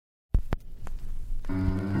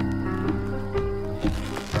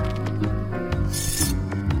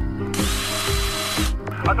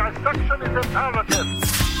Affirmative.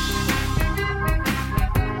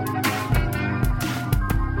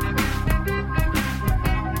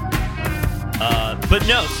 But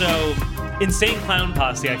no, so Insane Clown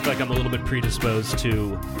Posse, I feel like I'm a little bit predisposed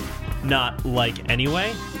to not like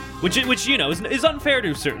anyway, which you know is unfair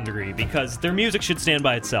to a certain degree because their music should stand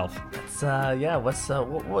by itself. It's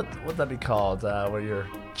what that be called? Where you're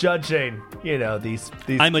judging, you know, these.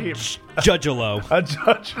 I'm a judge-a-lo. A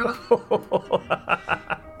judge-a-lo.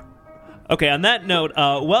 Okay, on that note,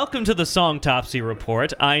 welcome to the Songtopsy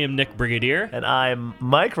Report. I am Nick Brigadier. And I'm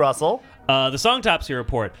Mike Russell. The Songtopsy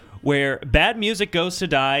Report, where bad music goes to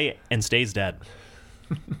die and stays dead.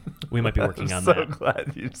 We might be working on that. I'm so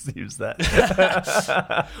glad you used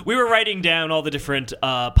that. We were writing down all the different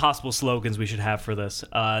possible slogans we should have for this,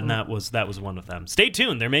 and that was one of them. Stay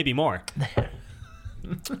tuned, there may be more.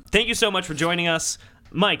 Thank you so much for joining us.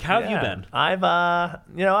 Mike, how have you been? I've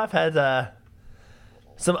had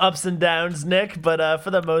some ups and downs, Nick, but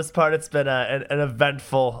for the most part, it's been an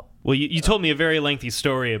eventful. Well, you told me a very lengthy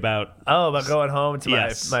story about going home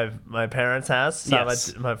to my parents' house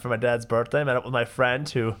for my dad's birthday. I met up with my friend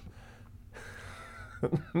who.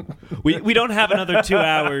 we don't have another 2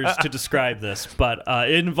 hours to describe this, but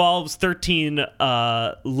it involves 13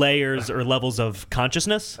 layers or levels of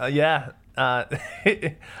consciousness.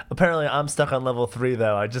 Apparently I'm stuck on level 3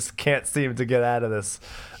 though. I just can't seem to get out of this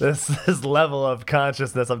level of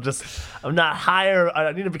consciousness. I'm not higher.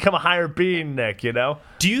 I need to become a higher being, Nick, you know?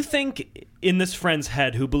 Do you think in this friend's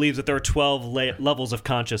head who believes that there are 12 levels of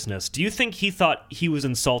consciousness, do you think he thought he was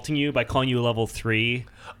insulting you by calling you a level 3?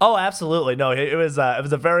 Oh, absolutely. No, it was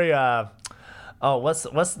a very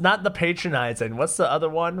what's not the patronizing? What's the other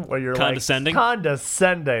one where you're condescending?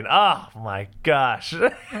 Condescending. Oh my gosh.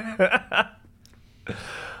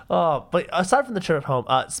 Oh, but aside from the trip home,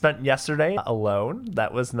 spent yesterday alone.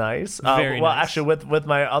 That was nice. Very nice. Actually, with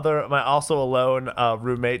my also alone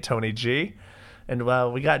roommate Tony G, and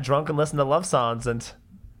we got drunk and listened to love songs and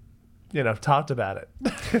talked about it.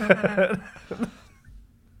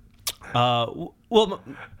 Well,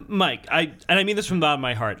 Mike, I mean this from the bottom of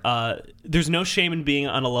my heart. There's no shame in being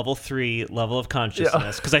on a level 3 level of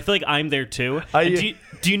consciousness because I feel like I'm there too.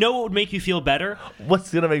 Do you know what would make you feel better?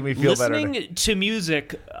 What's gonna make me feel better? Listening to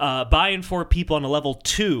music by and for people on a level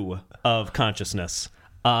 2 of consciousness.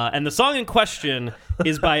 And the song in question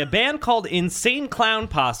is by a band called Insane Clown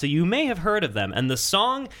Posse. You may have heard of them, and the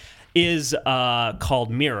song is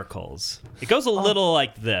called Miracles. It goes a little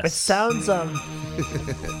like this. It sounds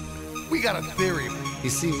We got a theory. You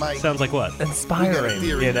see, Mike. Sounds like what? Inspiring,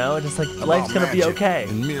 just like life's gonna be okay.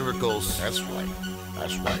 And miracles. That's right.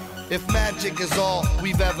 That's right. If magic is all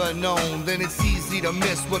we've ever known, then it's easy to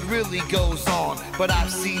miss what really goes on. But I've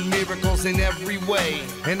seen miracles in every way,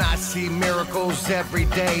 and I see miracles every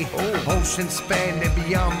day. Ocean spanning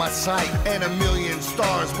beyond my sight, and a million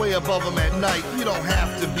stars way above them at night. You don't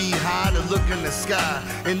have to be high to look in the sky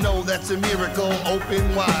and know that's a miracle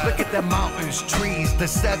open wide. Look at the mountains, trees, the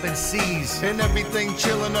 7 seas, and everything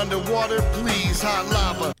chilling underwater. Please, hot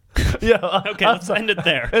lava. Yeah. Okay, let's end it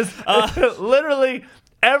there. Literally.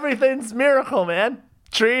 Everything's miracle, man.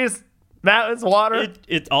 Trees, mountains, water.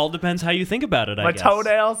 It all depends how you think about it, I guess. My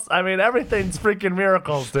toenails. I mean, everything's freaking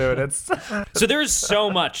miracles, dude. It's So there's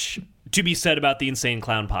so much to be said about the Insane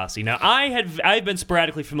Clown Posse. Now, I've been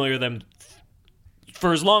sporadically familiar with them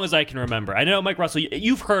for as long as I can remember. I know, Mike Russell,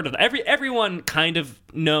 you've heard of them. Everyone kind of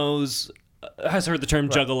knows, has heard the term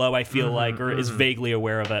juggalo, I feel like, or is vaguely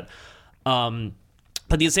aware of it.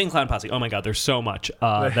 But the Insane Clown Posse, oh my God, there's so much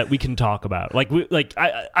that we can talk about.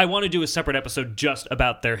 I want to do a separate episode just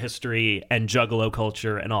about their history and Juggalo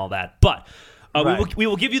culture and all that. But we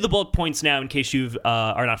will give you the bullet points now in case you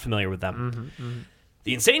are not familiar with them.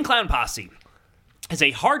 The Insane Clown Posse is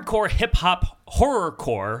a hardcore hip hop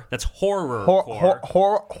horrorcore. That's horrorcore.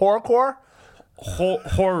 Horrorcore.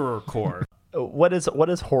 Horrorcore. What is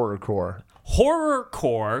horrorcore?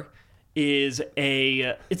 Horrorcore is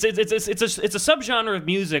it's a subgenre of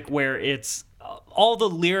music where it's all the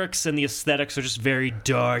lyrics and the aesthetics are just very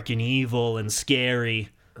dark and evil and scary.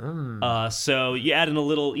 So you add in a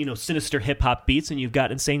little sinister hip hop beats and you've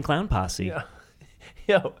got Insane Clown Posse. Yeah.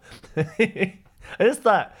 Yo, I just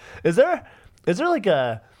thought, is there like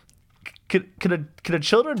could a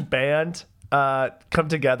children band come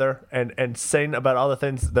together and sing about all the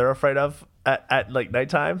things they're afraid of at like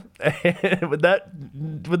nighttime? would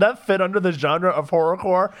that fit under the genre of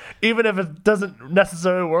horrorcore, even if it doesn't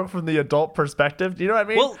necessarily work from the adult perspective? Do you know what I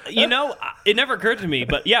mean? Well, it never occurred to me,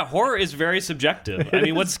 but yeah, horror is very subjective. I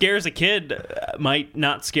mean, what scares a kid might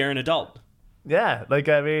not scare an adult. Yeah, like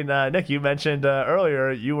I mean, Nick, you mentioned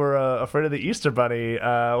earlier you were afraid of the Easter Bunny.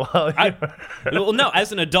 While you were... Well, no,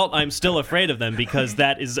 as an adult, I'm still afraid of them because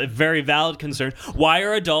that is a very valid concern. Why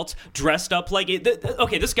are adults dressed up like it?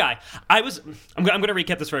 Okay, this guy. I'm going to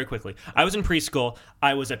recap this very quickly. I was in preschool.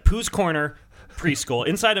 I was at Pooh's Corner preschool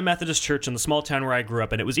inside a Methodist church in the small town where I grew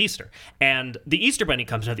up, and it was Easter. And the Easter Bunny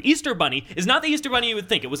comes. Now, the Easter Bunny is not the Easter Bunny you would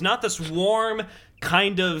think. It was not this warm,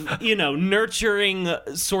 kind of, nurturing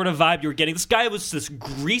sort of vibe you were getting. This guy was this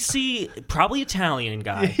greasy, probably Italian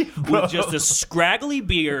guy with just this scraggly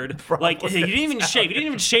beard. Like, he didn't even shave. He didn't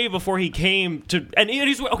even shave before he came to... And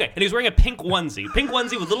he's wearing a pink onesie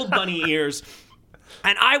with little bunny ears.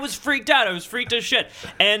 And I was freaked out. I was freaked as shit.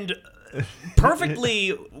 And...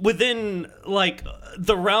 perfectly within like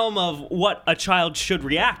the realm of what a child should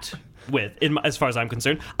react with, as far as I'm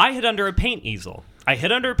concerned, I hid under a paint easel.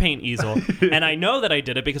 And I know that I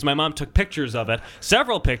did it because my mom took pictures of it,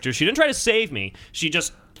 several pictures. She didn't try to save me. She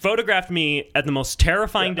just photographed me at the most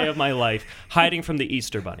terrifying day of my life, hiding from the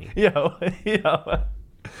Easter Bunny. An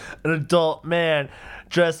adult man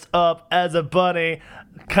dressed up as a bunny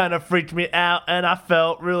kind of freaked me out, and I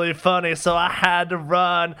felt really funny, so I had to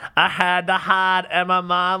run. I had to hide, and my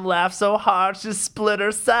mom laughed so hard she split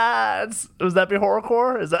her sides. Was that be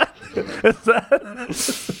horrorcore? Is that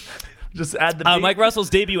just add the beat? Mike Russell's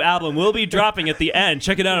debut album will be dropping at the end.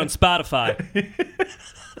 Check it out on Spotify.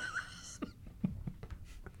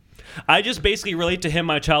 I just basically relate to him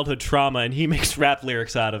my childhood trauma, and he makes rap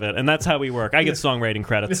lyrics out of it, and that's how we work. I get songwriting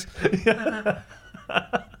credits.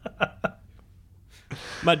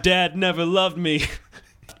 My dad never loved me.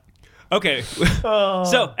 Okay.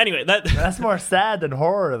 So, anyway, that's more sad than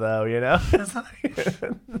horror, though,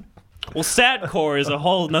 Well, sadcore is a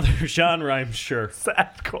whole nother genre, I'm sure.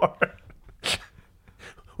 Sadcore.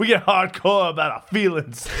 We get hardcore about our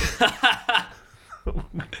feelings.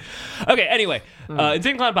 Okay, anyway.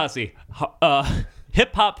 Insane Clown Posse.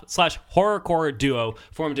 Hip-hop / horrorcore duo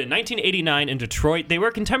formed in 1989 in Detroit. They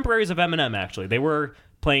were contemporaries of Eminem, actually. They were...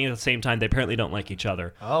 playing at the same time. They apparently don't like each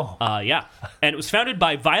other. Oh. Yeah. And it was founded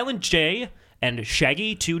by Violent J and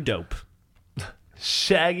Shaggy 2 Dope.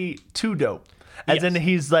 Shaggy 2 Dope. As yes. in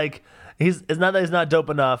he's like, it's not that he's not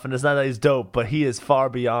dope enough, and it's not that he's dope, but he is far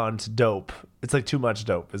beyond dope. It's like too much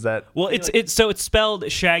dope. Is that? Well, it's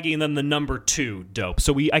spelled Shaggy and then the number 2 Dope.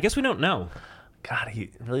 So I guess we don't know. God,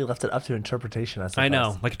 he really left it up to interpretation, I suppose. I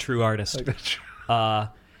know, like a true artist.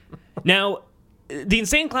 Now, the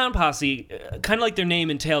Insane Clown Posse, kind of like their name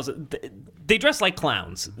entails, they dress like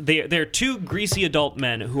clowns. They're 2 greasy adult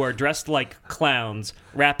men who are dressed like clowns,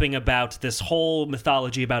 rapping about this whole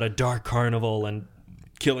mythology about a dark carnival and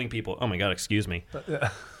killing people. Oh my god, excuse me.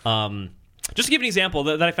 Just to give an example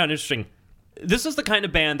that I found interesting, this is the kind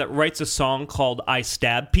of band that writes a song called I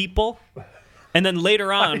Stab People, and then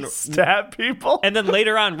later on... I stab people? And then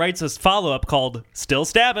later on writes a follow-up called Still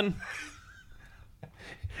Stabbin'.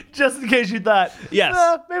 Just in case you thought,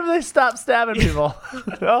 yes, maybe they stopped stabbing people.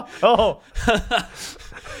 You're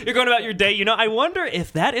going about your day. I wonder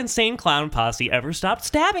if that Insane Clown Posse ever stopped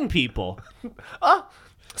stabbing people.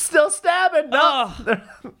 Still stabbing. No.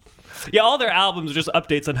 Yeah, all their albums are just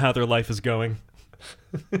updates on how their life is going.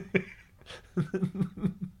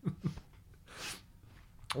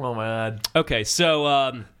 Oh, my God. Okay,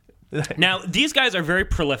 so... now, these guys are very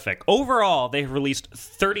prolific. Overall, they have released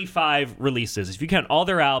 35 releases. If you count all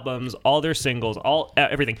their albums, all their singles,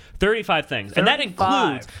 everything, 35 things. 35. And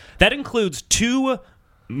that includes 2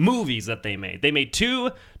 movies that they made. They made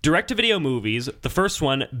 2 direct-to-video movies. The first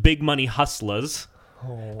one, Big Money Hustlers.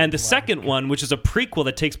 And the second one, which is a prequel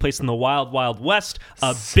that takes place in the Wild Wild West,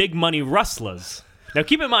 Big Money Rustlers. Now,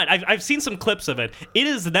 keep in mind, I've seen some clips of it. It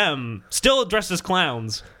is them, still dressed as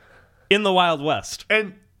clowns, in the Wild West.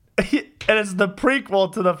 And it's the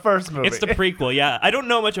prequel to the first movie. It's the prequel, yeah. I don't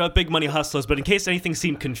know much about Big Money Hustlers, but in case anything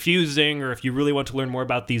seemed confusing or if you really want to learn more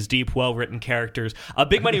about these deep, well-written characters,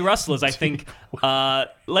 Big Money Rustlers, I think,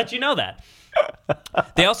 let you know that.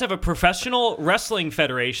 They also have a professional wrestling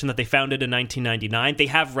federation that they founded in 1999. They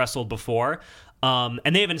have wrestled before.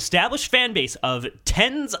 And they have an established fan base of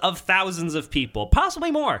tens of thousands of people,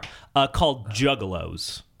 possibly more, called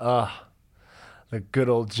Juggalos. The good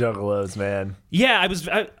old Juggalos, man. Yeah, I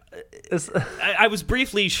was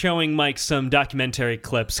briefly showing Mike some documentary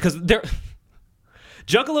clips because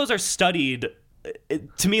Juggalos are studied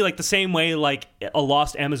to me like the same way like a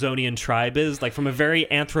lost Amazonian tribe is, like from a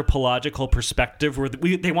very anthropological perspective where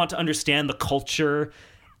they want to understand the culture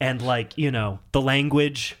and like, the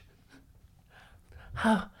language.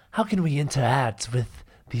 How can we interact with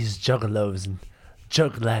these Juggalos and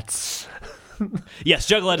Juggalettes? Yes,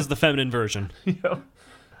 Juggalette is the feminine version.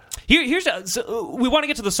 Here's so we want to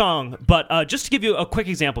get to the song, but just to give you a quick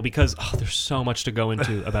example, because there's so much to go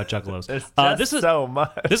into about Juggalos. This is so much.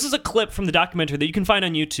 This is a clip from the documentary that you can find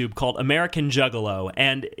on YouTube called "American Juggalo,"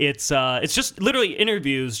 and it's just literally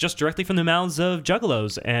interviews just directly from the mouths of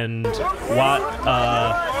Juggalos and why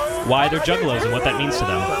they're Juggalos and what that means to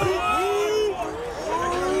them.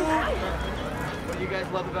 What do you guys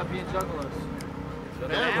love about being Juggalos?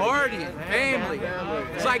 Partying, family.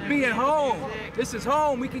 It's like being home. This is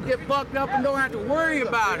home. We can get fucked up and don't have to worry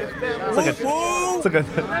about it. It's like a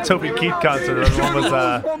Toby Keith concert. Everyone was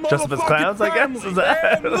dressed up as clowns, I guess. Is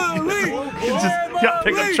that? You just got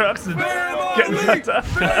pickup trucks and getting fucked up.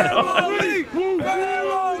 Family!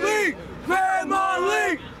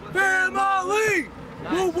 Family! Family!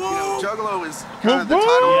 Woo woo! Juggalo is kind of the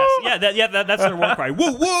title. Yes, that's their war cry.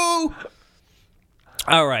 Woo woo!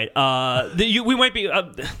 All right, we might be.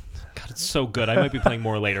 God, it's so good. I might be playing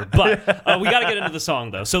more later, but we got to get into the song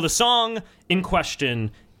though. So the song in question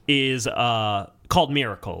is called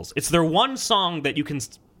 "Miracles." It's their one song that you can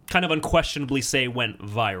kind of unquestionably say went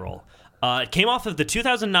viral. It came off of the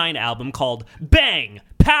 2009 album called "Bang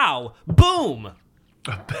Pow Boom."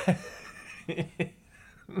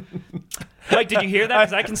 Mike, did you hear that?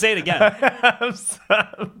 Because I can say it again.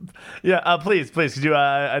 Yeah, please. Could you?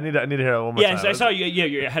 I need to hear it one more time. Yeah, I saw you. Yeah,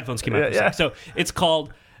 your headphones came out for a sec. So it's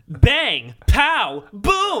called "Bang Pow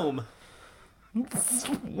Boom."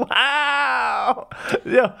 Wow.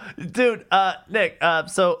 Yo, dude, Nick.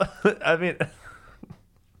 So I mean,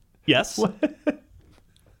 yes.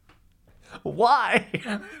 Why?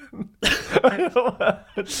 I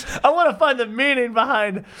want to find the meaning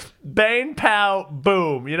behind "bang pow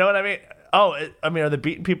boom." You know what I mean? Are they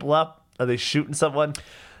beating people up? Are they shooting someone?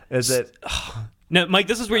 Is it? No, Mike.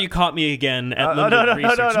 This is where you caught me again at limited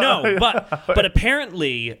research. No, but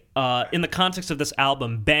apparently, in the context of this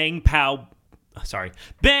album, "Bang Pow,"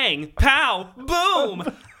 "Bang Pow Boom"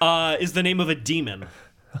 is the name of a demon.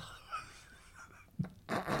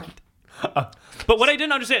 But what I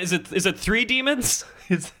didn't understand is it three demons?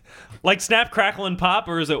 Like Snap, Crackle, and Pop,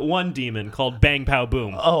 or is it one demon called Bang Pow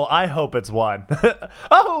Boom? Oh, I hope it's one.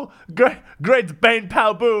 Oh, great Bang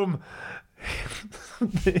Pow Boom.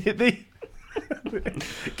 Give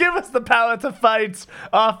us the power to fight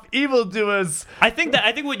off evildoers. I think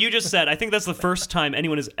what you just said, I think that's the first time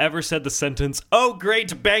anyone has ever said the sentence, "Oh,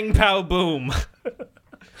 great Bang Pow Boom."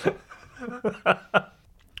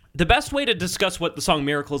 The best way to discuss what the song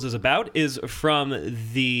Miracles is about is from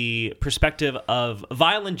the perspective of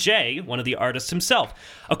Violent J, one of the artists himself.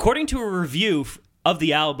 According to a review of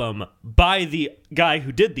the album by the guy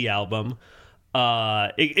who did the album,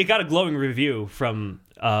 it got a glowing review from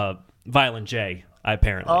Violent J,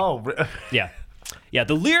 apparently. Oh, yeah. Yeah,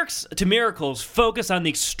 the lyrics to Miracles focus on the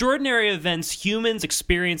extraordinary events humans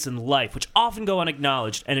experience in life, which often go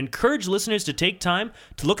unacknowledged, and encourage listeners to take time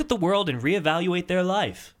to look at the world and reevaluate their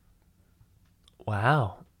life.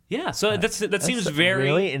 Wow. Yeah, so that seems very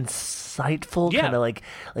really insightful, Yeah. kind of like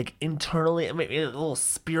internally, maybe a little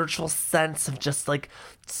spiritual sense of just like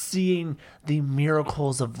seeing the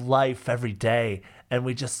miracles of life every day, and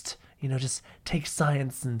we just take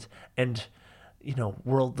science and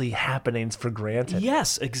worldly happenings for granted.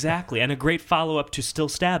 Yes, exactly, and a great follow-up to Still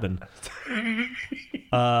Stabbin'.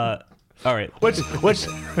 All right. Which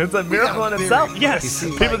it's a miracle in itself. Yes.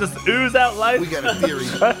 People just ooze out life. We got a theory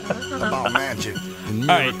about magic and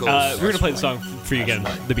All right, miracles. we're going to play the song for you again,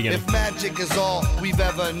 the beginning. If magic is all we've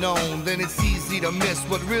ever known, then it's easy to miss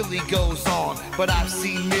what really goes on. But I've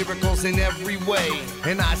seen miracles in every way,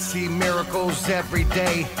 And I see miracles every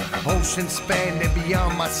day. Ocean spanning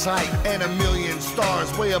beyond my sight. and a million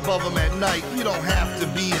stars way above them at night. You don't have to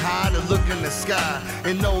be high to look in the sky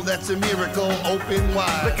and know that's a miracle open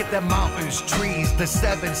wide. Look at the mountains, trees, the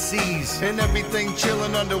seven seas. And everything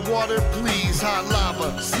chilling underwater, please. Hot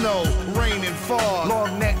lava, snow, rain, and fog.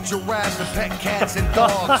 Long necked giraffes and pet cats and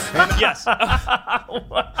dogs. And Yes.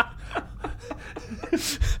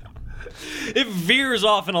 It veers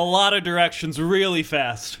off in a lot of directions really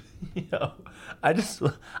fast. Yo, I just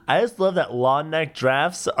love that long neck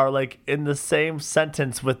drafts are like in the same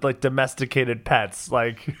sentence with like domesticated pets.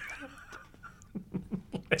 Like,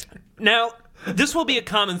 Now, this will be a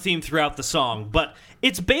common theme throughout the song, but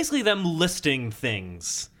it's basically them listing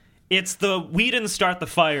things. It's the "we didn't start the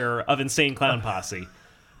fire" of Insane Clown Posse.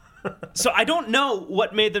 So I don't know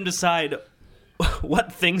what made them decide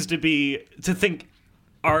what things to think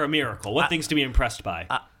are a miracle, what things to be impressed by.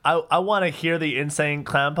 I want to hear the Insane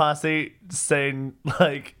Clown Posse saying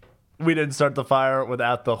like, "We didn't start the fire"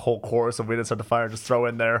 without the whole chorus of "We didn't start the fire." Just throw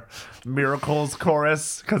in their miracles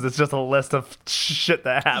chorus because it's just a list of shit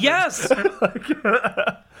that happened. Yes.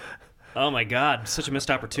 Oh my God, such a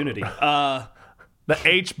missed opportunity. The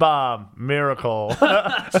H-bomb miracle.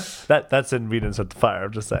 That's in Venus at the Fire.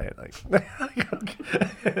 I'm just saying.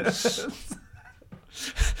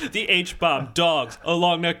 The H-bomb, dogs, a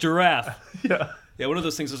long-necked giraffe. Yeah, one of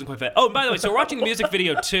those things doesn't quite fit. Oh, by the way, so we're watching the music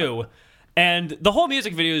video too, and the whole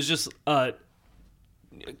music video is just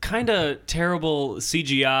kind of terrible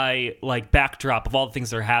CGI like backdrop of all the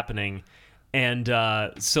things that are happening. And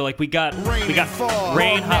so like we got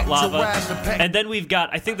rain, hot lava, and then we've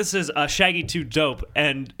got, I think this is Shaggy 2 Dope,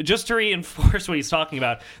 and just to reinforce what he's talking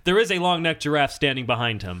about, there is a long-necked giraffe standing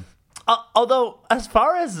behind him. Although, as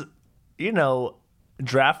far as,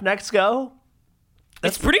 giraffe necks go,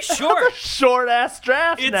 it's pretty short. Short-ass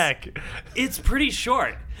giraffe neck. It's pretty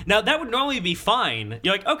short. Now, that would normally be fine.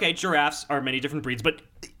 You're like, okay, giraffes are many different breeds, but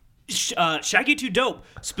Shaggy 2 Dope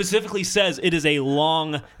specifically says it is a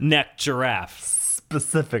long-necked giraffe.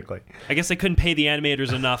 Specifically. I guess they couldn't pay the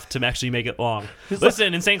animators enough to actually make it long.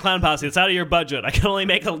 Listen, Insane Clown Posse, it's out of your budget. I can only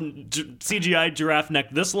make a CGI giraffe neck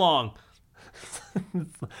this long.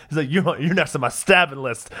 He's like, you're next on my stabbing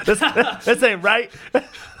list. This ain't right.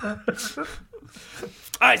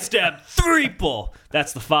 I stabbed 3 people.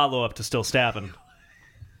 That's the follow-up to Still Stabbing.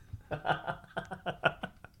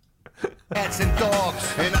 Cats and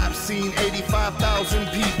dogs, and I've seen 85,000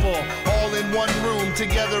 people all in one room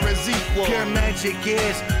together as equal. Pure magic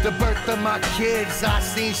is the birth of my kids. I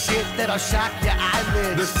seen shit that'll shock your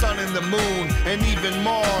eyelids. The sun and the moon, and even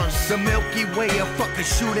Mars. The Milky Way of fucking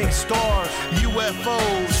shooting stars.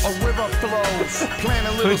 UFOs, A river flows. plant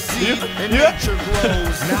a little seed, and nature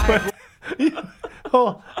grows.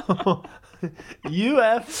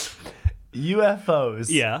 UFOs.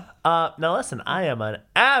 Yeah. Now listen, I am an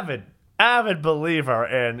avid believer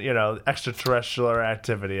in extraterrestrial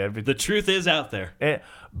activity. The truth is out there.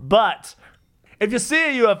 But if you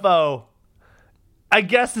see a UFO, I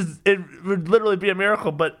guess it would literally be a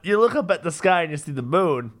miracle. But you look up at the sky and you see the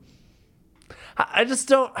moon. I just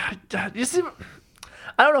don't. You see.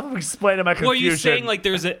 I don't know if I'm explaining my confusion. Well, are you saying like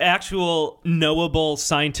there's an actual knowable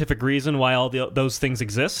scientific reason why all those things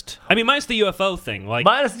exist? I mean, minus the UFO thing.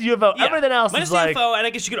 Minus the UFO. Yeah. Everything else minus is the like... UFO, and I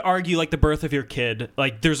guess you could argue like the birth of your kid.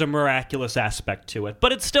 Like there's a miraculous aspect to it.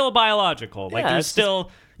 But it's still biological. Like there's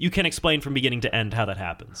still... You can explain from beginning to end how that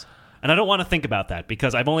happens. And I don't want to think about that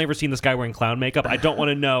because I've only ever seen this guy wearing clown makeup. I don't want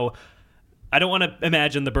to know... I don't want to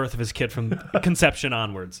imagine the birth of his kid from conception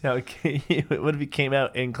onwards. What if he came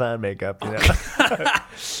out in clown makeup?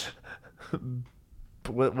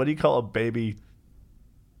 What do you call a baby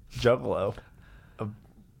juggalo?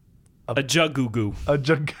 A juggoo. A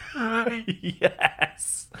jug.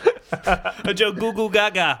 Yes. A juggoo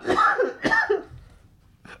gaga.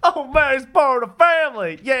 Oh man, he's part of the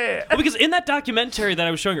family. Yeah. Well, because in that documentary that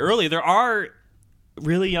I was showing earlier, there are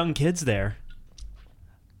really young kids there.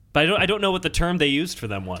 But I don't know what the term they used for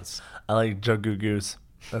them was. I like juggoos.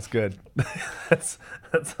 That's good. that's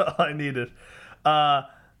all I needed.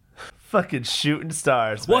 Fucking shooting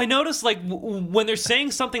stars. Well, man. I noticed like when they're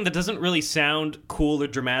saying something that doesn't really sound cool or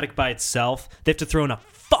dramatic by itself, they have to throw in a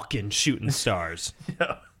fucking shooting stars.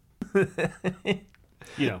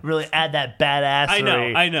 Really add that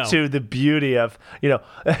badassery I know. to the beauty of, you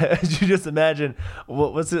just imagine,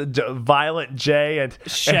 what was it, Violent J and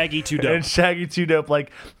Shaggy 2 Dope. And Shaggy 2 Dope,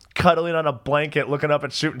 like, cuddling on a blanket looking up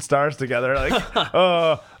at shooting stars together. Like,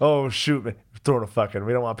 oh, shoot me. Throwing a fucking,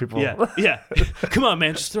 we don't want people. Yeah. Come on,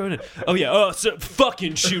 man, just throw it in. Oh, yeah. Oh, so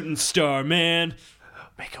fucking shooting star, man.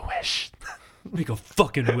 Make a wish. Make a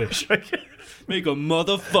fucking wish. Make a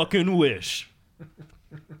motherfucking wish.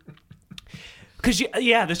 Because,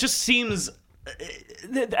 this just seems...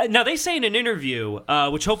 Now, they say in an interview,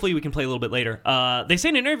 which hopefully we can play a little bit later, they say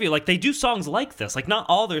in an interview, like, they do songs like this. Like, not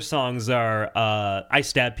all their songs are I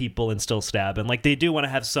stab people and still stab. And, like, they do want to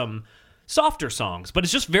have some softer songs. But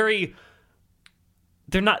it's just very...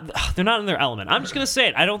 They're not in their element. I'm just going to say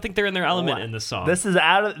it. I don't think they're in their element in this song. This is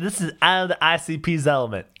out of the ICP's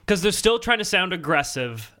element. Because they're still trying to sound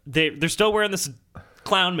aggressive. They're still wearing this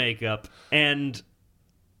clown makeup. And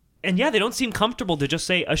yeah, they don't seem comfortable to just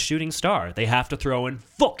say a shooting star. They have to throw in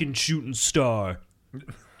fucking shooting star.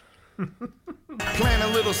 Plant a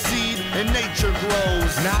little seed and nature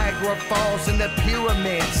grows. Niagara Falls and the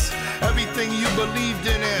pyramids. Everything you believed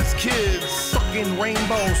in as kids. Fucking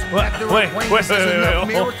rainbows. Wait.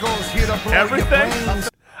 Miracles here to blow Everything? your brains.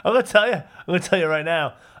 I'm gonna tell you right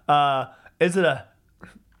now. Is it a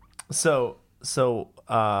so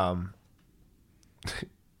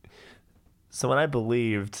when I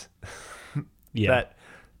believed that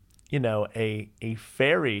a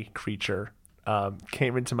fairy creature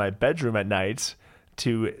came into my bedroom at night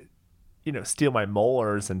to steal my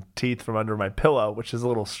molars and teeth from under my pillow, which is a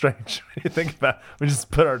little strange when you think about it. We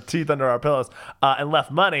just put our teeth under our pillows and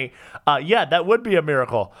left money. Yeah, that would be a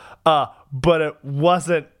miracle. But it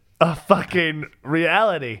wasn't a fucking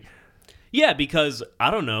reality. Yeah, because, I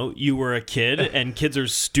don't know, you were a kid, and kids are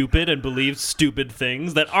stupid and believe stupid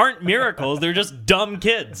things that aren't miracles. They're just dumb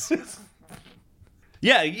kids.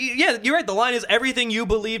 Yeah, you're right. The line is everything you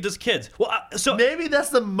believed as kids. Well, so maybe that's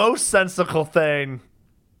the most sensical thing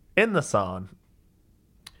in the song.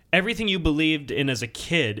 Everything you believed in as a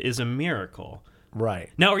kid is a miracle. Right.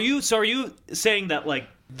 Now, are you saying that, like,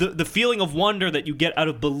 the feeling of wonder that you get out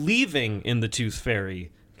of believing in the Tooth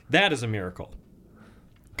Fairy, that is a miracle?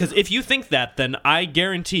 Because if you think that, then I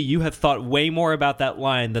guarantee you have thought way more about that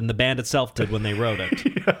line than the band itself did when they wrote it.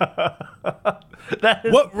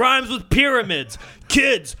 What rhymes with pyramids?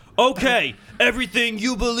 Kids. Okay. Everything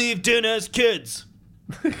you believed in as kids.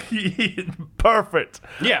 Perfect.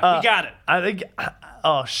 Yeah, we got it. I think...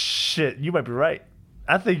 Oh, shit. You might be right.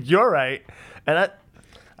 I think you're right. And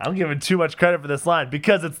I'm giving too much credit for this line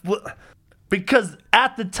because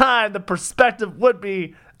at the time, the perspective would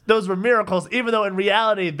be those were miracles, even though in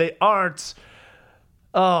reality they aren't.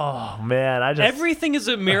 Oh, man. Everything is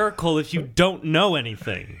a miracle if you don't know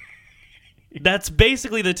anything. That's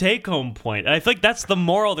basically the take-home point. I feel like that's the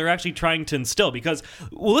moral they're actually trying to instill, because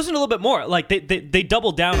we'll listen a little bit more. Like, they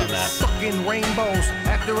double down on that. Fucking rainbows.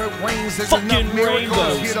 After it rains, there's Fucking enough miracles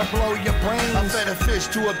rainbows. here to blow your brains. I fed a fish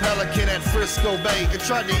to a pelican at Frisco Bay. It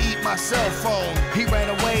tried to eat my cell phone. He ran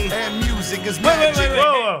away. And music is Wait. magic.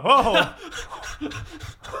 Whoa.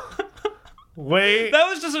 Wait. That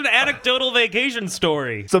was just an anecdotal vacation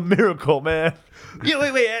story. It's a miracle, man.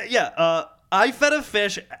 Yeah, wait. I fed a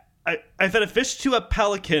fish. I fed a fish to a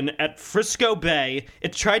pelican at Frisco Bay.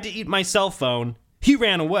 It tried to eat my cell phone. He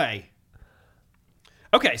ran away.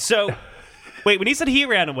 Okay, so wait, when he said he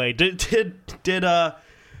ran away,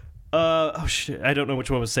 oh shit, I don't know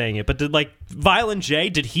which one was saying it, but did, like, Violent J,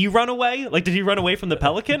 did he run away? Like, did he run away from the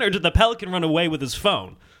pelican, or did the pelican run away with his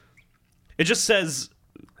phone? It just says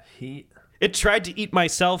it tried to eat my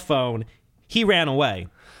cell phone. He ran away.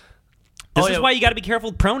 This is why you got to be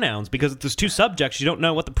careful with pronouns, because if there's two subjects, you don't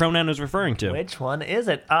know what the pronoun is referring to. Which one is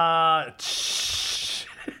it? Shit,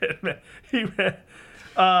 man.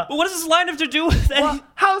 Well, what does this line have to do with that? Well,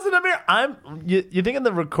 how's it a mirror? You think in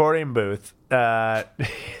the recording booth,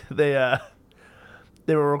 they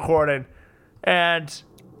were recording, and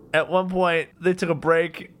at one point they took a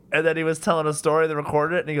break, and then he was telling a story. They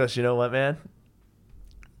recorded it, and he goes, "You know what, man?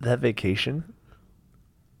 That vacation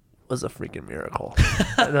was a freaking miracle."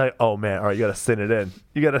 And they're like, "Oh man, all right, you gotta send it in.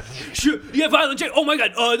 You gotta." Sure. Yeah, Violent J. Oh my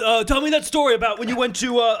God. Tell me that story about when you went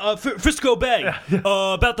to Frisco Bay.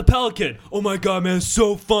 About the pelican. Oh my God, man, it's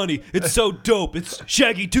so funny. It's so dope. It's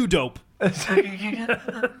Shaggy too dope.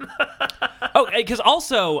 Oh, because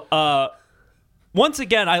also, once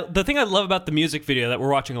again, the thing I love about the music video that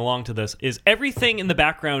we're watching along to this is everything in the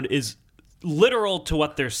background is literal to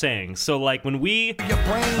what they're saying. So, like, when we...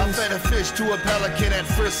 I fed a fish to a pelican at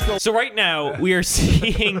Frisco. So right now, we are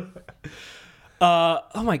seeing... oh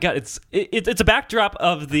my God! It's a backdrop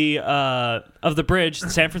of the bridge in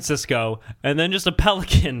San Francisco, and then just a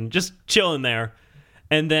pelican just chilling there,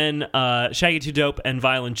 and then Shaggy 2 Dope and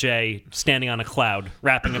Violent J standing on a cloud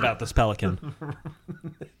rapping about this pelican.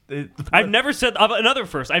 I've never said another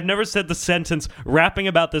first. I've never said the sentence "rapping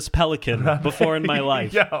about this pelican" before in my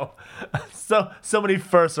life. Yo, so many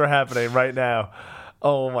firsts are happening right now.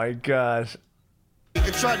 Oh my gosh.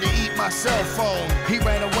 It tried to eat my cell phone. He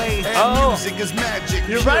ran away. And music is magic.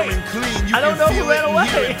 You're pure right. And clean. You I don't can know who feel ran it and away.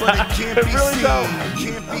 hear it, but it can't I be really seen. don't.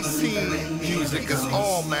 Can't be seen. Music is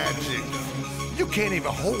all magic. You can't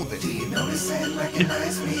even hold it.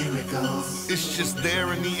 It's just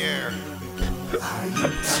there in the air.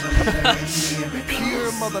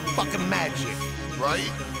 Pure motherfucking magic. Right?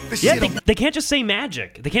 This Yeah, shit they can't just say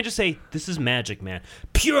magic. They can't just say, "This is magic, man."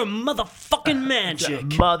 Pure motherfucking magic.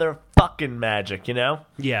 Motherfucking magic, you know?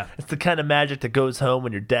 Yeah. It's the kind of magic that goes home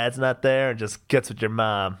when your dad's not there and just gets with your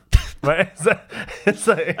mom. Right? It's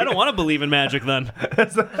like, I don't want to believe in magic then.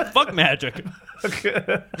 Fuck magic.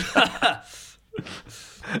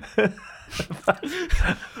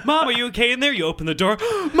 Mom, are you okay in there? You open the door.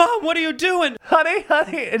 Mom, what are you doing?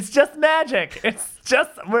 honey, it's just magic. It's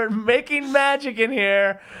just, we're making magic in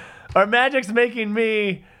here. Our magic's making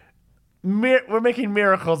me... we're making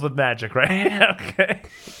miracles with magic, right? Okay.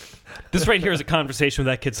 This right here is a conversation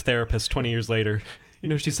with that kid's therapist 20 years later. You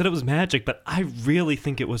know, she said it was magic, but I really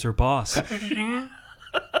think it was her boss.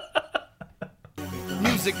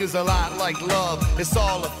 Music Music is a lot like love. It's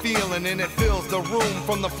all a feeling and it fills the room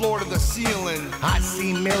from the floor to the ceiling. I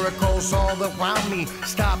see miracles all around me.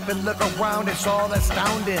 Stop and look around, it's all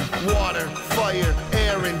astounding. Water, fire,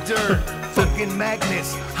 air, and dirt. Fucking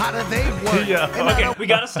magnets, how do they work? Yeah. And I Okay, don't- we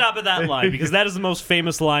gotta stop at that line because that is the most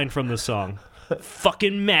famous line from the song.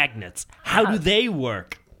 Fucking magnets. How do they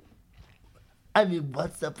work? I mean,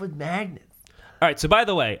 what's up with magnets? All right, so by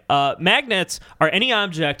the way, magnets are any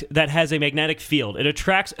object that has a magnetic field. It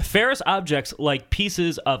attracts ferrous objects like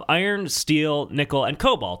pieces of iron, steel, nickel, and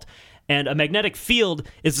cobalt. And a magnetic field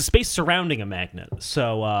is the space surrounding a magnet.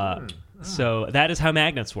 So, so that is how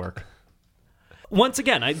magnets work. Once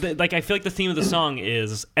again, I feel like the theme of the song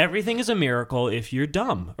is everything is a miracle if you're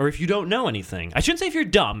dumb or if you don't know anything. I shouldn't say if you're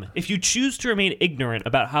dumb. If you choose to remain ignorant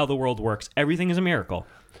about how the world works, everything is a miracle.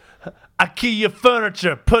 IKEA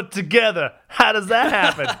furniture put together. How does that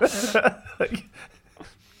happen? like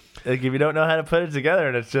if you don't know how to put it together,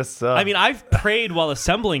 and it's just. I mean, I've prayed while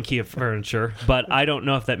assembling IKEA furniture, but I don't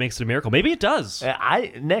know if that makes it a miracle. Maybe it does.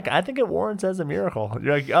 Nick, I think it warrants as a miracle.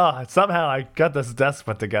 You're like, oh, somehow I got this desk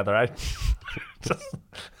put together. I just.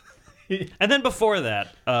 And then before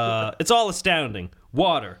that, it's all astounding.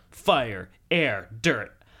 Water, fire, air,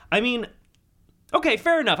 dirt. I mean, okay,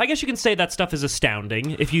 fair enough. I guess you can say that stuff is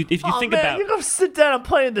astounding if you think Man, about. you go sit down and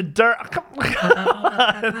play in the dirt. Come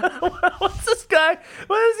on. What's this guy?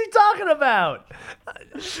 What is he talking about?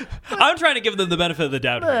 I'm trying to give them the benefit of the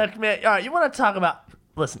doubt. here. Look, man. All right, you want to talk about?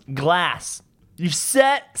 Listen, glass. You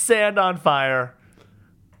set sand on fire,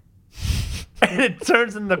 and it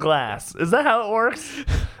turns into glass. Is that how it works?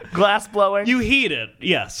 Glass blowing. You heat it,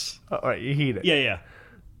 yes. All right, you heat it. Yeah.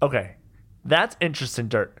 Okay, that's interesting.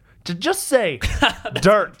 Dirt. To just say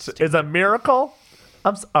dirt is a miracle.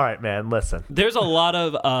 All right, man. Listen. There's a lot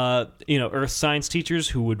of earth science teachers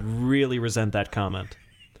who would really resent that comment.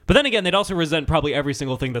 But then again, they'd also resent probably every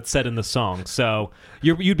single thing that's said in the song. So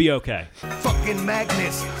you'd be okay. Fucking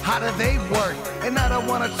magnets, how do they work? And I don't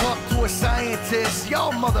want to talk to a scientist.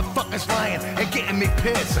 Y'all motherfuckers lying and getting me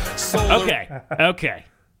pissed. Okay.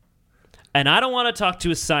 And I don't want to talk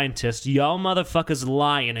to a scientist. Y'all motherfuckers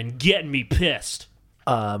lying and getting me pissed.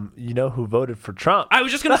 You know who voted for Trump? I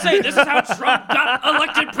was just going to say, this is how Trump got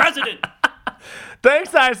elected president. Thanks,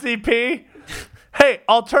 ICP. Hey,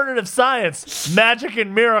 alternative science, magic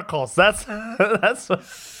and miracles. That's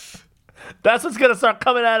what's gonna start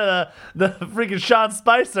coming out of the freaking Sean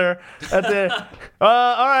Spicer at the.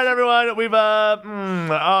 All right, everyone, we've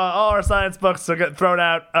all our science books are getting thrown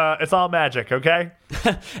out. It's all magic, okay?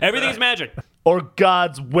 Everything's magic. Or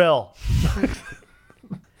God's will.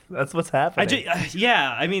 That's what's happening.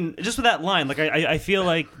 I mean, just with that line, like I feel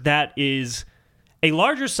like that is a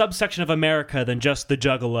larger subsection of America than just the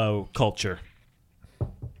Juggalo culture.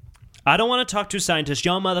 I don't want to talk to a scientist.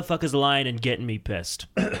 Y'all motherfuckers lying and getting me pissed.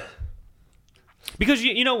 Because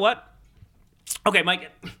you know what? Okay, Mike,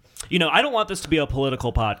 I don't want this to be a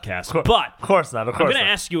political podcast, but of course not. I'm going to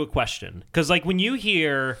ask you a question. Because, like, when you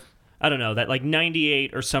hear, I don't know, that like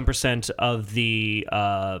 98 or some % of the,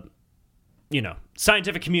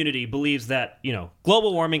 scientific community believes that,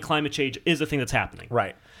 global warming, climate change is a thing that's happening.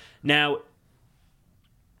 Right. Now,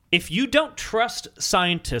 if you don't trust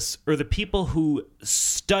scientists or the people who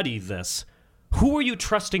study this, who are you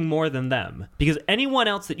trusting more than them? Because anyone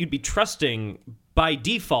else that you'd be trusting by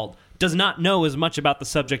default does not know as much about the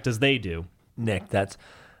subject as they do. Nick,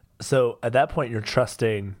 so at that point you're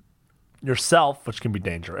trusting yourself, which can be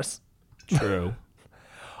dangerous. True.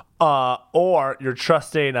 Or you're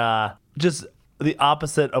trusting just the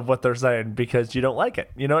opposite of what they're saying because you don't like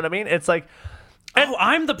it. You know what I mean? It's like,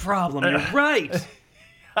 I'm the problem. You're right.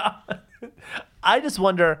 I just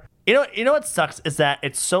wonder. You know what sucks is that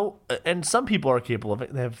it's so, and some people are capable of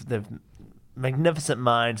it. They have magnificent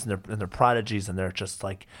minds and they're prodigies and they're just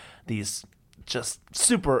like these just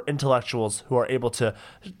super intellectuals who are able to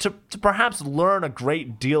perhaps learn a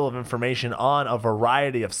great deal of information on a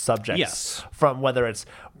variety of subjects. Yes. From whether it's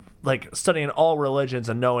like studying all religions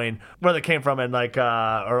and knowing where they came from and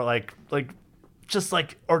or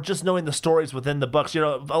just knowing the stories within the books. A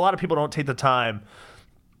lot of people don't take the time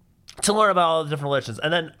to learn about all the different religions,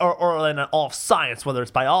 and then or then all of science, whether it's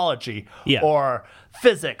biology or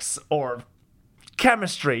physics or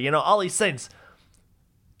chemistry, all these things.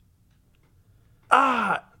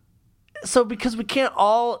 So because we can't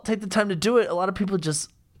all take the time to do it, a lot of people just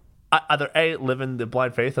either live in the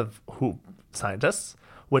blind faith of scientists,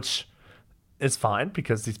 which is fine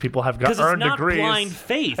because these people have earned degrees. It's not blind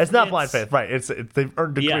faith. It's not blind faith, right? They've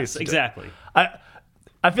earned degrees. Yes, exactly.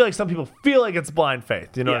 I feel like some people feel like it's blind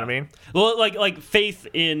faith. You know what I mean? Well, like faith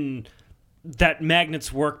in that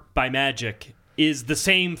magnets work by magic is the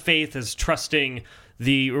same faith as trusting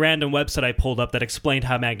the random website I pulled up that explained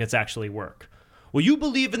how magnets actually work. Well, you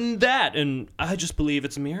believe in that, and I just believe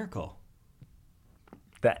it's a miracle.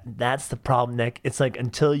 That's the problem, Nick. It's like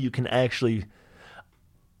until you can actually...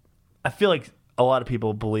 I feel like a lot of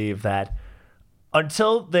people believe that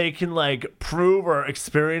until they can like prove or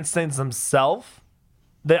experience things themselves,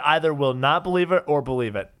 they either will not believe it or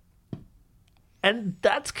believe it. And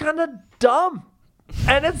that's kind of dumb.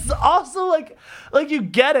 And it's also like you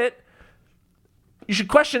get it. You should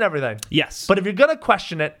question everything. Yes. But if you're going to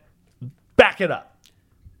question it, back it up.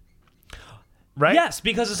 Right? Yes,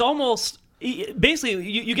 because it's almost... Basically,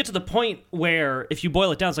 you get to the point where, if you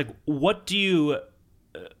boil it down, it's like, what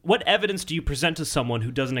evidence do you present to someone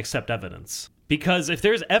who doesn't accept evidence? Because if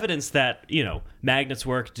there's evidence that, magnets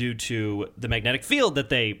work due to the magnetic field that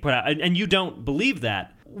they put out, and you don't believe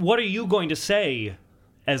that, what are you going to say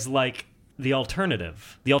as, like, the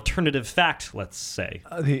alternative fact, let's say?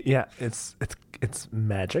 It's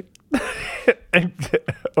magic.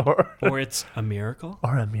 or it's a miracle.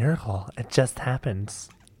 Or a miracle. It just happens.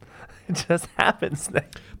 It just happens.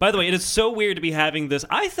 By the way, it is so weird to be having this,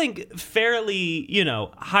 I think, fairly,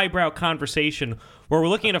 highbrow conversation where we're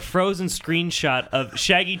looking at a frozen screenshot of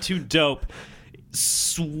Shaggy 2 Dope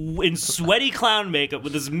in sweaty clown makeup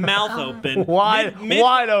with his mouth open.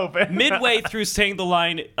 Wide open. Midway through saying the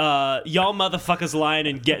line, y'all motherfuckers lying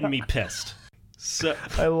and getting me pissed. So,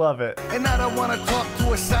 I love it. And I don't want to talk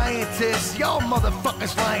to a scientist. Y'all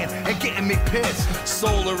motherfuckers lying and getting me pissed.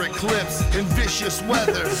 Solar eclipse and vicious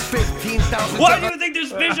weather. 15,000. why do you think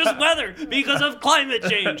there's vicious weather? Because of climate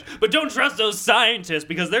change. But don't trust those scientists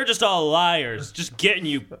because they're just all liars, just getting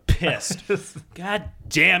you pissed. God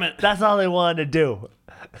damn it. That's all they wanted to do.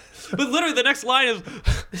 But literally the next line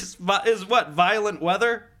is what? Violent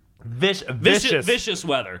weather? Vicious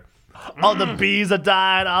weather. All the bees are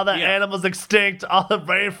dying, all the animals extinct, all the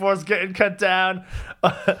rainforests getting cut down.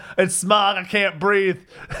 It's smog, I can't breathe.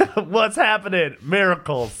 What's happening?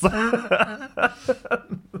 Miracles. I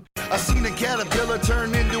seen a caterpillar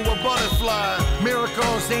turn into a butterfly.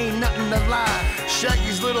 Miracles ain't nothing to lie.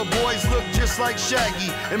 Shaggy's little boys look just like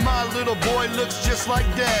Shaggy, and my little boy looks just like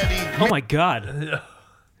Daddy. Oh my God.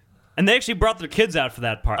 And they actually brought their kids out for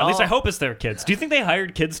that part. At least I hope it's their kids. Do you think they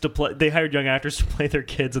hired kids to play? They hired young actors to play their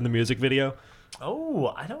kids in the music video?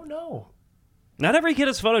 Oh, I don't know. Not every kid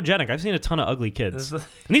is photogenic. I've seen a ton of ugly kids. And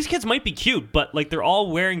these kids might be cute, but like they're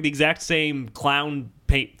all wearing the exact same clown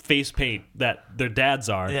face paint that their dads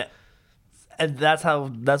are. Yeah. And that's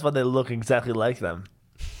why they look exactly like them.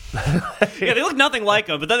 Yeah, they look nothing like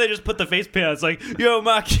them, but then they just put the face paint on. It's like, yo,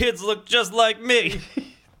 my kids look just like me.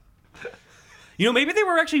 Maybe they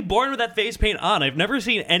were actually born with that face paint on. I've never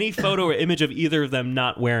seen any photo or image of either of them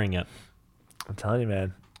not wearing it. I'm telling you,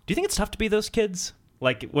 man. Do you think it's tough to be those kids?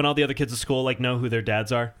 Like, when all the other kids at school, know who their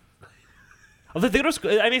dads are? Although if they go to school,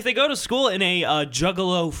 if they go to school in a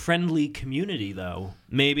juggalo-friendly community, though,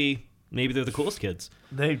 maybe they're the coolest kids.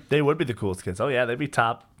 They would be the coolest kids. Oh, yeah, they'd be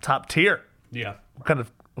top tier. Yeah. What kind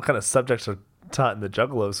of subjects are taught in the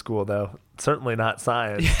juggalo school, though? Certainly not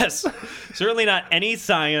science. Yes, certainly not any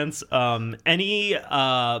science, any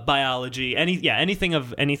biology,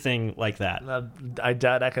 anything like that. I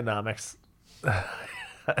doubt economics.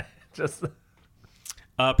 Just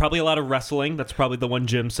probably a lot of wrestling. That's probably the one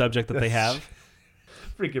gym subject that they have.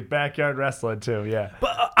 Freaking backyard wrestling too, yeah.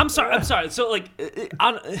 But I'm sorry. So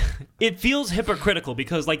it feels hypocritical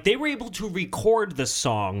because they were able to record this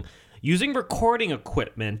song using recording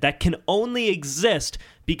equipment that can only exist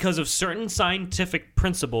because of certain scientific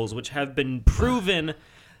principles which have been proven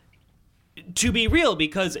to be real.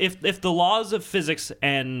 Because if the laws of physics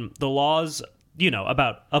and the laws,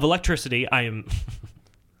 of electricity, I'm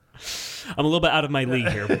a little bit out of my league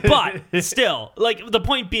here, but still, the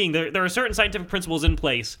point being, there are certain scientific principles in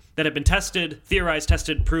place that have been theorized,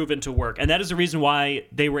 tested, proven to work, and that is the reason why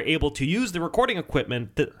they were able to use the recording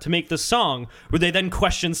equipment to make this song, where they then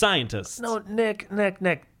question scientists. No, Nick.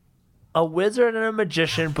 A wizard and a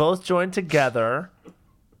magician both joined together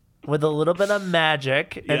with a little bit of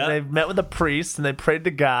magic, and they met with a priest, and they prayed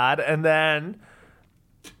to God, and then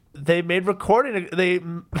they made recording. They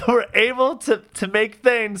were able to make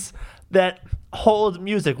things that hold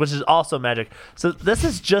music, which is also magic. So this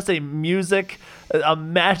is just a magic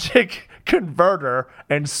converter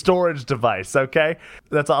and storage device, okay?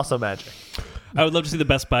 That's also magic. I would love to see the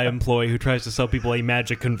Best Buy employee who tries to sell people a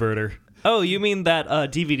magic converter. Oh, you mean that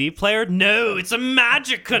DVD player? No, it's a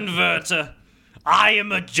magic converter. I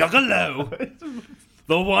am a juggalo.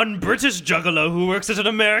 The one British juggalo who works at an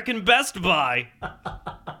American Best Buy.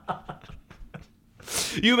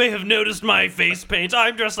 You may have noticed my face paint.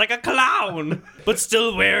 I'm dressed like a clown, but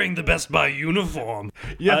still wearing the Best Buy uniform.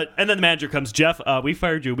 Yeah. And then the manager comes, Jeff, we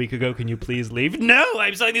fired you a week ago. Can you please leave? No,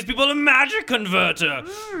 I'm selling these people a magic converter.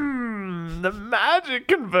 The magic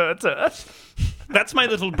converter. That's my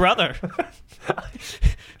little brother.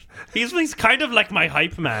 He's kind of like my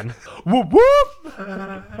hype man. Whoop whoop.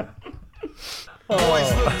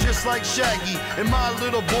 Boys look just like Shaggy, and my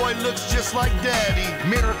little boy looks just like Daddy.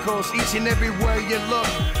 Miracles each and everywhere you look,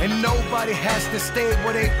 and nobody has to stay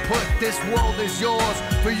where they put. This world is yours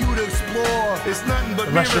for you to explore. It's nothing but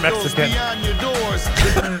Unless you're miracles Mexican. beyond your doors.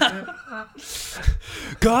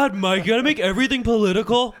 God, Mike, you gotta make everything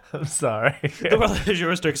political. I'm sorry. The world is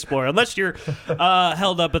yours to explore, unless you're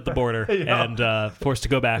held up at the border and forced to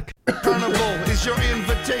go back. Carnival is your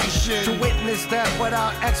invitation To witness that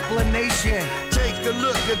without explanation take a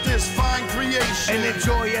look at this fine creation. and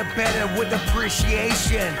enjoy it better with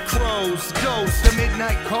appreciation. Crows, ghosts, The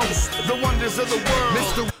Midnight Coast. the wonders of the world.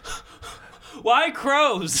 Mr. Why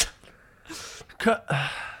crows?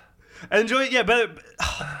 Enjoy it, yeah, better.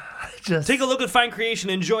 Just Take a look at fine creation,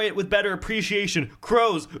 enjoy it with better appreciation.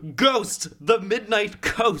 Crows, ghosts, the Midnight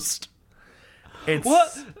Coast. It's,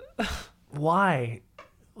 What? Why?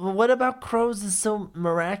 What about crows is so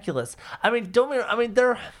miraculous? I mean,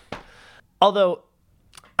 they're. Although,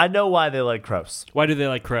 I know why they like crows. Why do they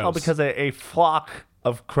like crows? Oh, because a flock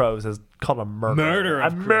of crows is called a murder. Murder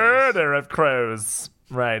of a crows. murder of crows.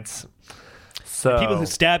 Right. So People who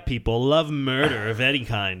stab people love murder of any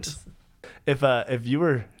kind. if you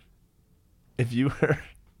were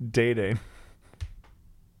dating,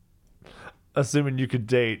 assuming you could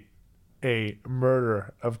date a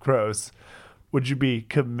murder of crows, would you be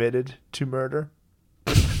committed to murder?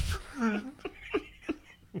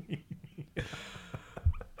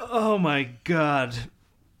 Oh my God.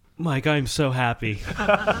 Mike, I'm so happy.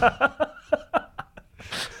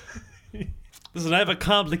 Listen, I have a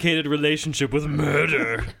complicated relationship with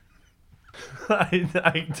murder.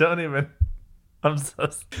 I don't even. I'm so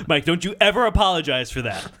Mike, don't you ever apologize for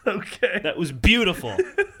that. okay. That was beautiful.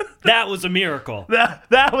 That was a miracle.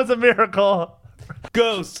 That was a miracle.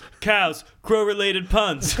 Ghosts, cows, crow-related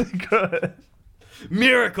puns. Good.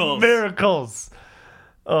 Miracles. Miracles.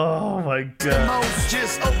 Oh my god. Most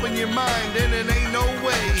just open your mind and it ain't no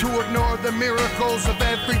way To ignore the miracles of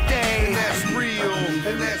every And day. that's real,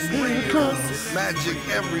 and that's real. Magic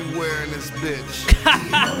everywhere in this bitch.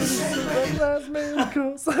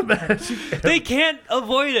 Miracles. Magic. They can't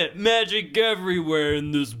avoid it. Magic everywhere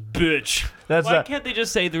in this bitch. That's Why not- can't they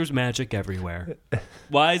just say there's magic everywhere?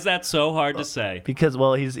 Why is that so hard to say? Because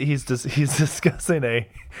he's discussing a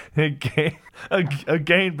gangbang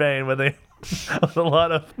with a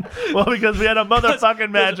lot of because we had a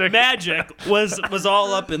motherfucking magic. Magic was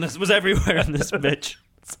all up in this, was everywhere in this bitch.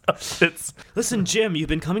 It's Listen, Jim, you've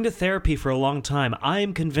been coming to therapy for a long time. I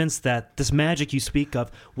am convinced that this magic you speak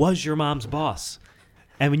of was your mom's boss.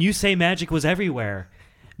 And when you say magic was everywhere,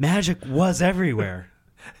 magic was everywhere.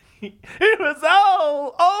 it was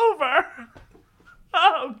all over.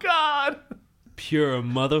 Oh god. Pure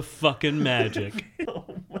motherfucking magic. Oh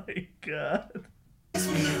my god.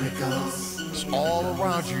 It's all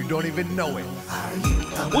around you. You don't even know it.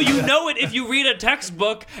 Well, you know it if you read a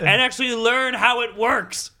textbook and actually learn how it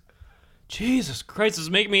works. Jesus Christ, this is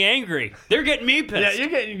making me angry. They're getting me pissed.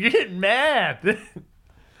 Yeah, you're getting mad.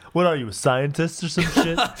 What are you, a scientist or some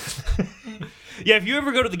shit? Yeah, if you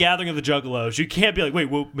ever go to the Gathering of the Juggalos, you can't be like, wait,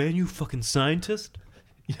 well, man, you fucking scientist?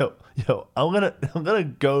 Yo, I'm gonna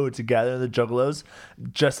go to Gather the Juggalos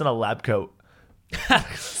just in a lab coat.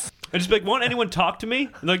 And just be like, won't anyone talk to me?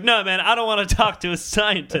 And like, no, man, I don't want to talk to a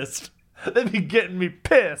scientist. They'd be getting me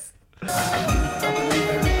pissed.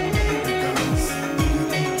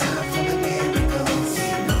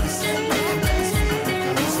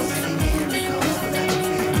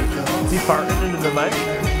 Is he farting into the mic?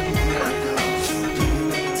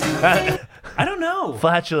 I don't know.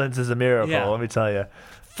 Flatulence is a miracle, Yeah. let me tell you.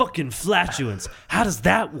 Fucking flatulence. How does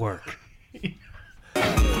that work?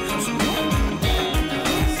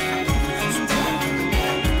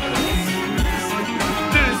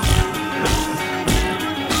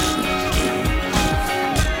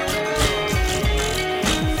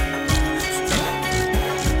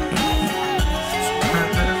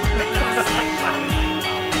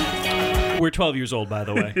 We're 12 years old, by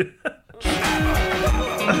the way.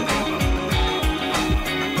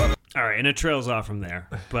 All right, and it trails off from there.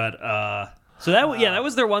 But so that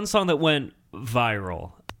was their one song that went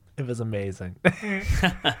viral. It was amazing.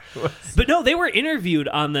 But no, they were interviewed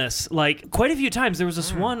on this like quite a few times. There was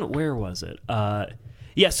this one. Where was it?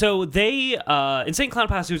 Yeah, so they Insane Clown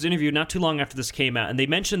Posse was interviewed not too long after this came out, and they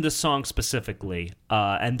mentioned this song specifically.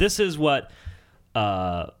 And this is what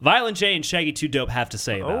Violent J and Shaggy 2 Dope have to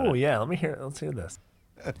say about it. Oh yeah, let's hear this.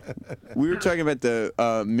 We were talking about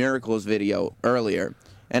the Miracles video earlier,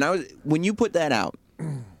 and when you put that out,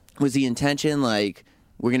 was the intention like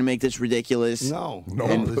we're gonna make this ridiculous? No.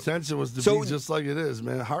 The intention was to be just like it is,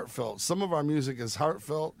 man. Heartfelt. Some of our music is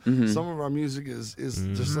heartfelt. Some of our music is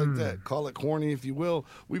just like that. Call it corny if you will.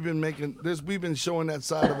 We've been showing that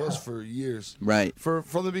side of us for years. Right.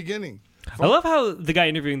 From the beginning. I love how the guy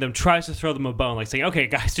interviewing them tries to throw them a bone, like saying, "Okay,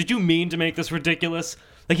 guys, did you mean to make this ridiculous?"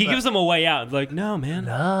 Like he gives them a way out. Like, no, man.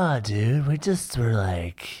 Nah, dude, we just were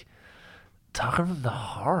like talking from the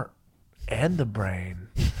heart and the brain.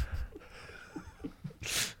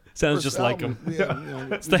 Sounds just like him. Yeah,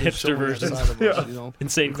 it's the hipster version. Us,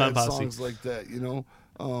 Insane Clown Posse. Songs like that,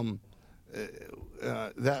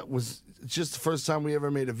 that was just the first time we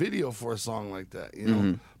ever made a video for a song like that,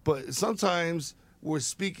 But sometimes we're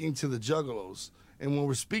speaking to the juggalos, and when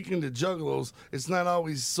we're speaking to juggalos, it's not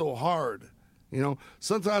always so hard.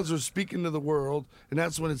 Sometimes we're speaking to the world, and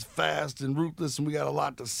that's when it's fast and ruthless, and we got a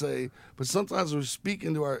lot to say. But sometimes we're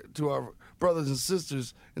speaking to our brothers and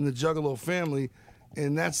sisters in the Juggalo family,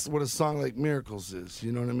 and that's what a song like Miracles is.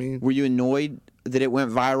 You know what I mean? Were you annoyed that it went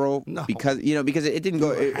viral? No, because it didn't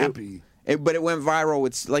go. Happy. But it went viral.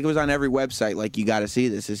 It's like it was on every website. Like, you got to see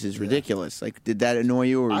this. This is ridiculous. Like, did that annoy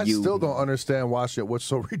you, or I still don't understand what's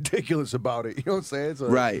so ridiculous about it. You know what I'm saying?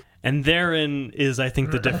 Right. And therein is, I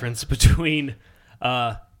think, the difference between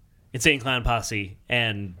Insane Clown Posse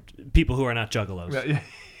and people who are not juggalos.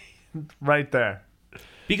 Right there.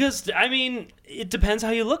 Because, I mean, it depends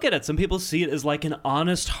how you look at it. Some people see it as like an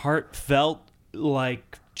honest, heartfelt,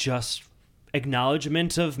 like just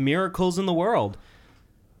acknowledgement of miracles in the world.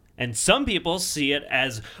 And some people see it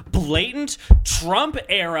as blatant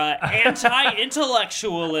Trump-era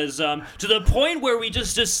anti-intellectualism to the point where we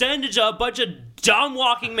just descend into a bunch of dumb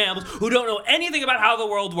walking mammals who don't know anything about how the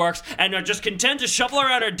world works and are just content to shuffle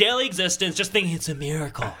around our daily existence just thinking it's a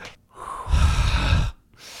miracle. Wow.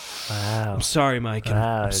 I'm sorry, Mike.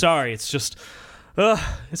 Wow, I'm sorry. It's just...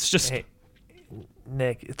 Hey,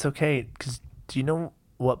 Nick, it's okay, because do you know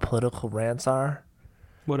what political rants are?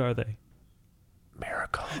 What are they?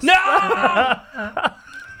 Miracles. No!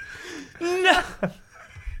 No!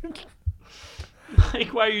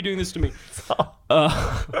 Mike, why are you doing this to me?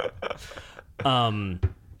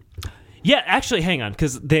 Yeah, actually, hang on,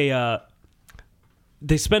 because they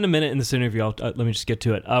spend a minute in this interview, let me just get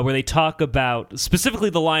to it, where they talk about,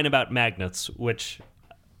 specifically the line about magnets, which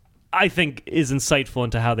I think is insightful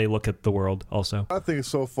into how they look at the world also. I think it's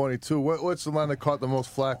so funny, too. What's the line that caught the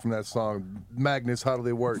most flack from that song? Magnets, how do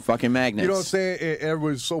they work? Fucking magnets. You know what I'm saying?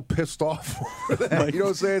 Everybody's so pissed off over that. You know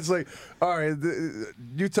what I'm saying? It's like, all right,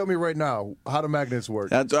 you tell me right now, how do magnets work?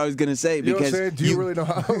 That's what I was going to say. You know because what I'm saying? Do you really know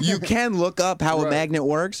how? You can look up how a magnet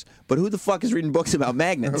works, but who the fuck is reading books about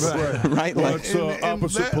magnets? Right? Well, Like, it's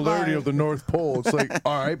opposite polarity of the North Pole. It's like,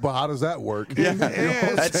 all right, but how does that work? Yeah,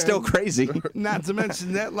 And that's still crazy. Not to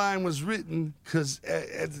mention that line was written because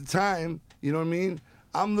at the time, you know what I mean?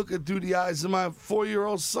 I'm looking through the eyes of my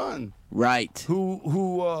 4-year-old son. Right.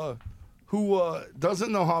 Who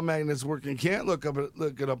doesn't know how magnets work and can't look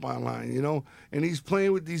it up online, And he's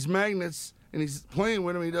playing with these magnets and he's playing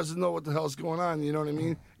with them. He doesn't know what the hell's going on, you know what I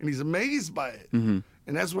mean? And he's amazed by it. Mm-hmm.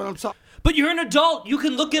 And that's what I'm talking. But you're an adult. You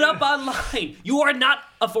can look it up online. You are not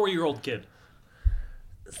a 4-year-old kid.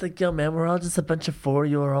 It's like, yo, man, we're all just a bunch of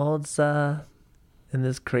 4-year-olds in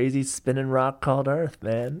this crazy spinning rock called Earth,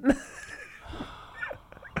 man.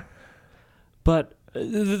 But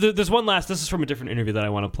there's one last. This is from a different interview that I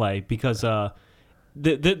want to play because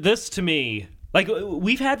this to me, like,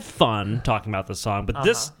 we've had fun talking about this song, but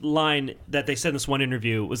this line that they said in this one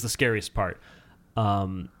interview was the scariest part.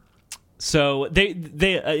 So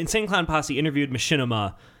they Insane Clown Posse interviewed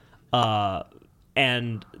Machinima,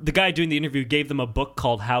 and the guy doing the interview gave them a book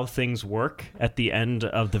called How Things Work at the end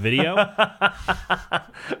of the video.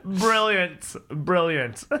 Brilliant.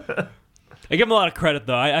 I give him a lot of credit,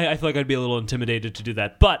 though. I feel like I'd be a little intimidated to do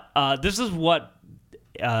that. But this is what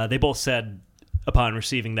they both said upon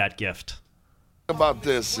receiving that gift. About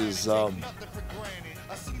this is, as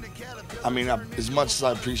much as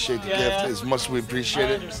I appreciate the gift, as much as we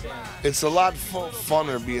appreciate it, it's a lot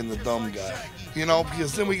funner being the dumb guy.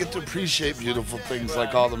 Because then we get to appreciate beautiful things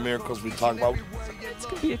like all the miracles we talk about. It's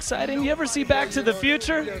going to be exciting. You ever see Back to the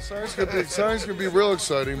Future? Yeah, science can be real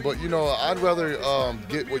exciting, but, I'd rather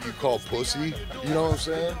get what you call pussy. You know what I'm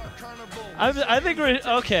saying? I think we're...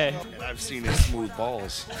 Okay. I've seen his smooth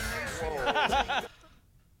balls.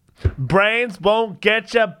 Brains won't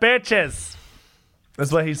get ya, bitches.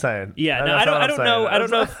 That's what he's saying. Yeah, no, That's what I I'm don't saying. know. I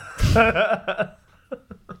don't know.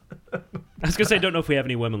 I was gonna say, I don't know if we have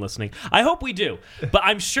any women listening. I hope we do, but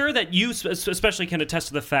I'm sure that you especially can attest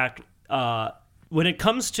to the fact when it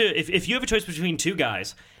comes to if you have a choice between two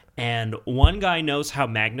guys and one guy knows how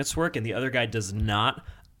magnets work and the other guy does not.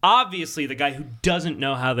 Obviously, the guy who doesn't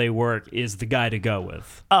know how they work is the guy to go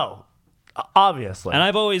with. Oh, obviously. And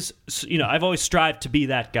I've always strived to be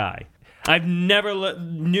that guy. I've never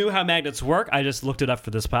knew how magnets work. I just looked it up for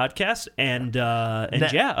this podcast, and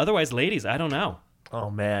yeah. Otherwise, ladies, I don't know. Oh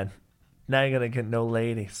man, now you're gonna get no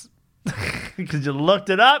ladies because you looked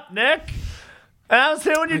it up, Nick. And I was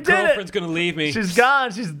here when you did it. My girlfriend's gonna leave me. She's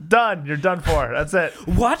gone. She's done. You're done for. That's it.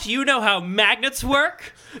 What? You know how magnets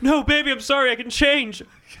work? No, baby, I'm sorry. I can change.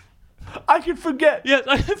 I can forget. Yes,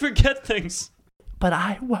 I can forget things. But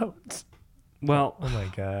I won't. Well. Oh my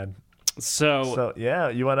god. So yeah,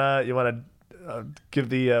 you wanna give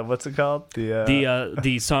the what's it called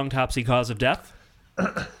the song Topsy Cause of Death?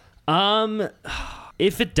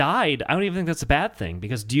 If it died, I don't even think that's a bad thing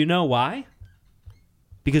because do you know why?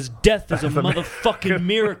 Because death is a motherfucking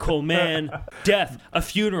miracle, man. Death, a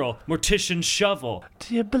funeral, mortician's shovel.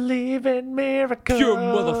 Do you believe in miracles? Pure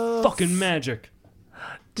motherfucking magic.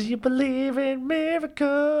 Do you believe in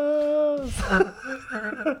miracles?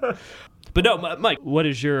 But no, Mike, what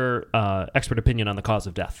is your expert opinion on the cause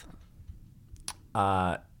of death?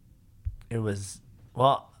 It was,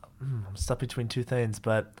 I'm stuck between two things,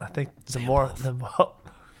 but I think well,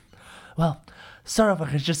 sort of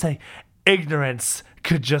I could just say ignorance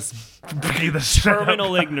could just be the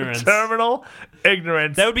terminal ignorance. Terminal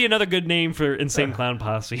ignorance. That would be another good name for Insane Clown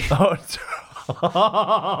Posse.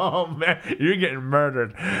 Oh man, you're getting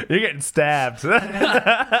murdered. You're getting stabbed.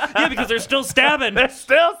 Yeah, because they're still stabbing. They're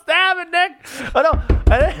still stabbing, Nick. Oh no! Oh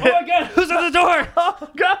my god, who's at the door? Oh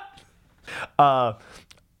god.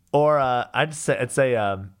 I'd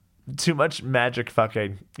say too much magic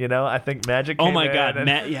fucking. You know, I think magic. Oh my god,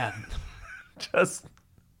 yeah. Just.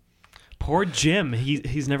 Poor Jim.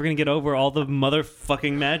 He's never going to get over all the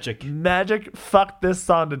motherfucking magic. Magic fucked this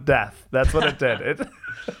song to death. That's what it did.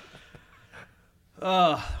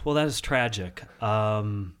 Well, that is tragic.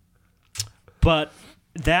 But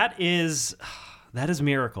that is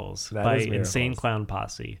Miracles by Insane Clown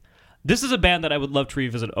Posse. This is a band that I would love to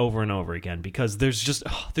revisit over and over again because there's just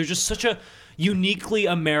such a uniquely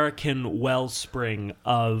American wellspring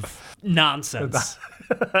of nonsense.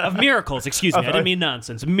 Of miracles, excuse me. I didn't mean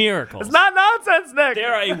nonsense. Miracles. It's not nonsense, Nick.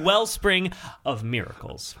 They're a wellspring of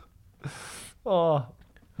miracles. Oh,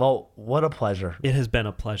 well, what a pleasure. It has been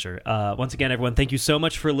a pleasure. Once again, everyone, thank you so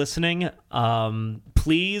much for listening.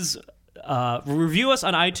 Please review us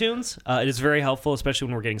on iTunes. It is very helpful, especially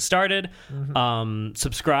when we're getting started. Mm-hmm.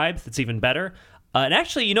 Subscribe. That's even better. And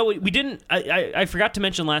actually, you know, we didn't. I forgot to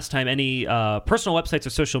mention last time any personal websites or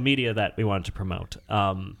social media that we wanted to promote.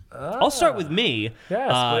 I'll start with me.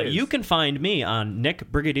 Yes, you can find me on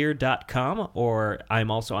nickbrigadier.com, or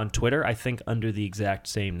I'm also on Twitter, I think under the exact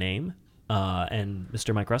same name. And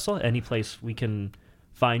Mr. Mike Russell, any place we can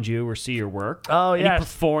find you or see your work. Oh, yeah. Any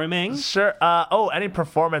performing? Sure. Any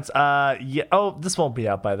performance. Yeah. Oh, this won't be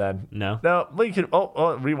out by then. No. We can.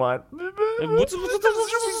 Rewind.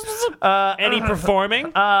 Any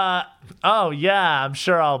performing? Oh yeah. I'm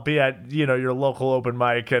sure I'll be at your local open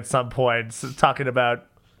mic at some point, talking about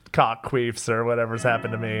cock queefs or whatever's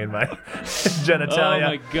happened to me in my genitalia. Oh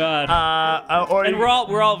my god! And we're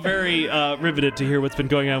all very riveted to hear what's been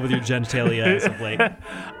going on with your genitalia as of late.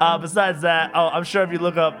 Besides that, I'm sure if you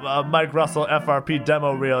look up Mike Russell FRP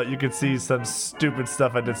demo reel, you could see some stupid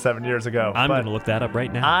stuff I did 7 years ago. I'm going to look that up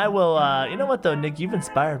right now. I will. You know what though, Nick? You've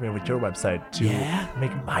inspired me with your website to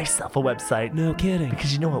make myself a website. No kidding.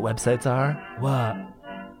 Because you know what websites are? What?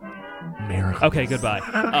 Miracles. Okay, goodbye.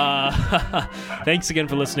 Thanks again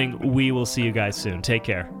for listening. We will see you guys soon. Take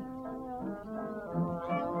care.